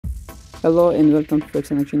Hello and welcome to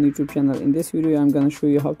Fix and Action YouTube channel. In this video I'm going to show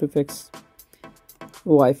you how to fix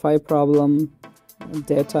Wi-Fi problem,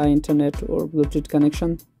 data, internet or Bluetooth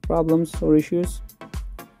connection problems or issues.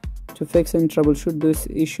 To fix and troubleshoot these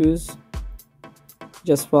issues,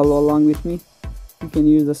 just follow along with me. You can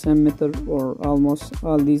use the same method or almost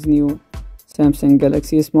all these new Samsung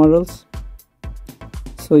Galaxy S models.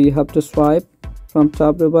 So you have to swipe from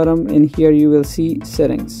top to bottom and here you will see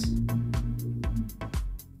settings.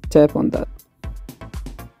 Tap on that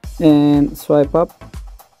and swipe up,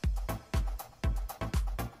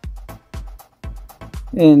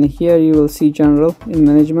 and here you will see general in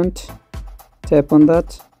management. Tap on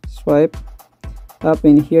that, swipe up,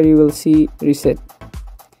 and here you will see reset.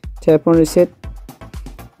 Tap on reset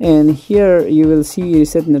and here you will see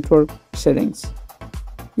reset network settings.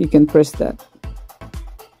 You can press that.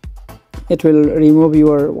 It will remove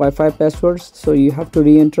your Wi-Fi passwords, so you have to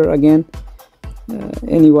re-enter again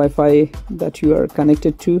any Wi-Fi that you are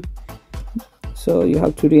connected to. So you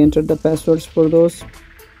have to re-enter the passwords for those,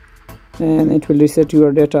 and it will reset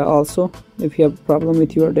your data also if you have a problem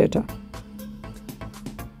with your data.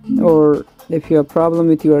 Or if you have a problem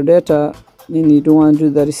with your data and you don't want to do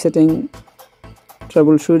the resetting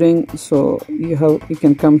troubleshooting, so you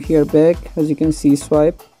can come here back. As you can see,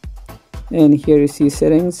 swipe, and here you see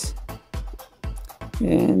settings,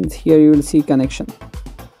 and here you will see connection.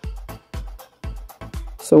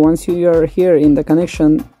 So once you are here in the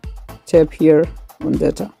connection, tap here on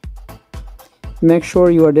data. Make sure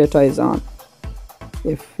your data is on.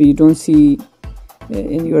 If you don't see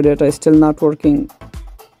and your data is still not working,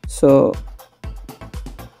 so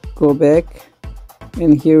go back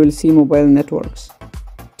and here you will see mobile networks.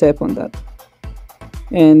 Tap on that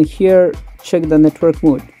and here check the network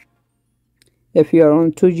mode. If you are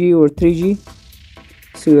on 2G or 3G,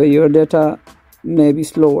 so your data may be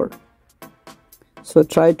slower. So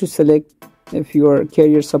try to select if your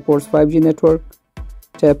carrier supports 5G network.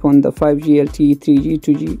 Tap on the 5G, LTE, 3G,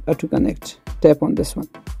 2G, auto connect. Tap on this one.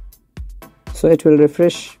 So it will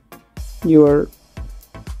refresh your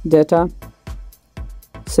data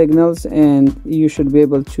signals and you should be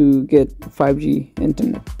able to get 5G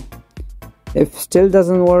internet. If still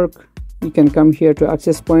doesn't work, you can come here to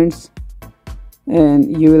access points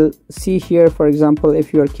and you will see here, for example,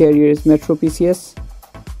 if your carrier is Metro PCS.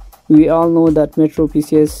 We all know that Metro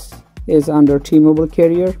PCS is under T-Mobile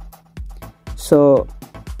carrier. So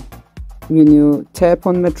when you tap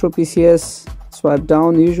on Metro PCS, swipe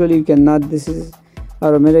down, usually you cannot, this is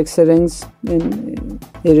automatic settings and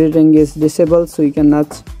editing is disabled, so you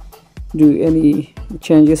cannot do any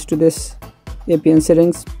changes to this APN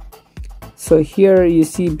settings. So here you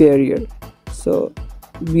see barrier, so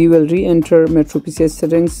we will re-enter Metro PCS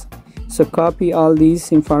settings. So copy all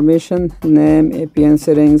these information, name, APN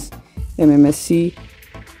settings, MMSC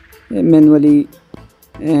manually,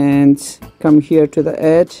 and come here to the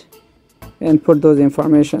add and put those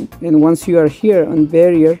information. And once you are here on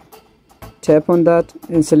barrier, tap on that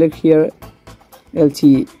and select here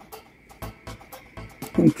LTE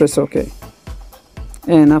and press OK,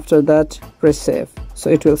 and after that press save. So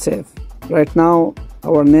it will save. Right now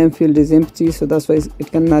our name field is empty, so that's why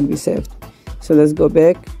it cannot be saved. So let's go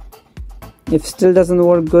back. If still doesn't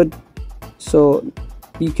work good, so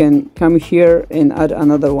you can come here and add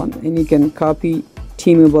another one, and you can copy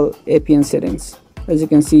T-Mobile APN settings, as you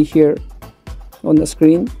can see here on the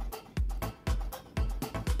screen.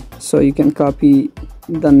 So you can copy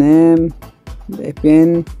the name, the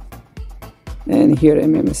APN, and here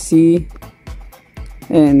MMSC,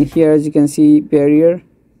 and here as you can see barrier.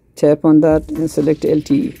 Tap on that and select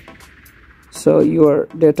LTE. So your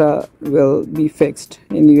data will be fixed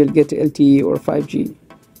and you will get LTE or 5G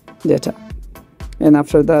data. And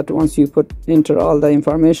after that, once you enter all the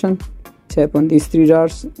information, tap on these three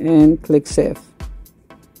dots and click save.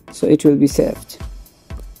 So it will be saved.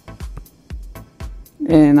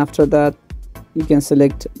 And after that, you can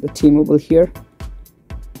select the T-Mobile here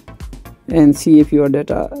and see if your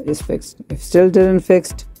data is fixed. If still didn't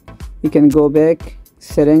fixed, you can go back,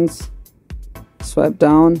 settings, swipe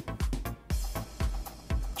down,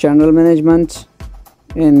 general management,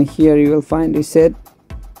 and here you will find reset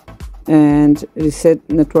and reset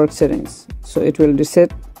network settings. So it will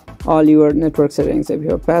reset all your network settings. If you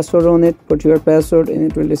have a password on it, put your password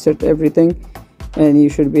and it will reset everything, and you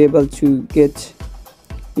should be able to get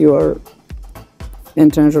your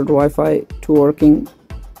internet or Wi-Fi to working.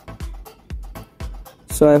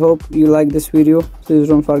 So I hope you like this video. Please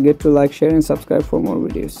don't forget to like, share and subscribe for more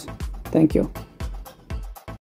videos. Thank you.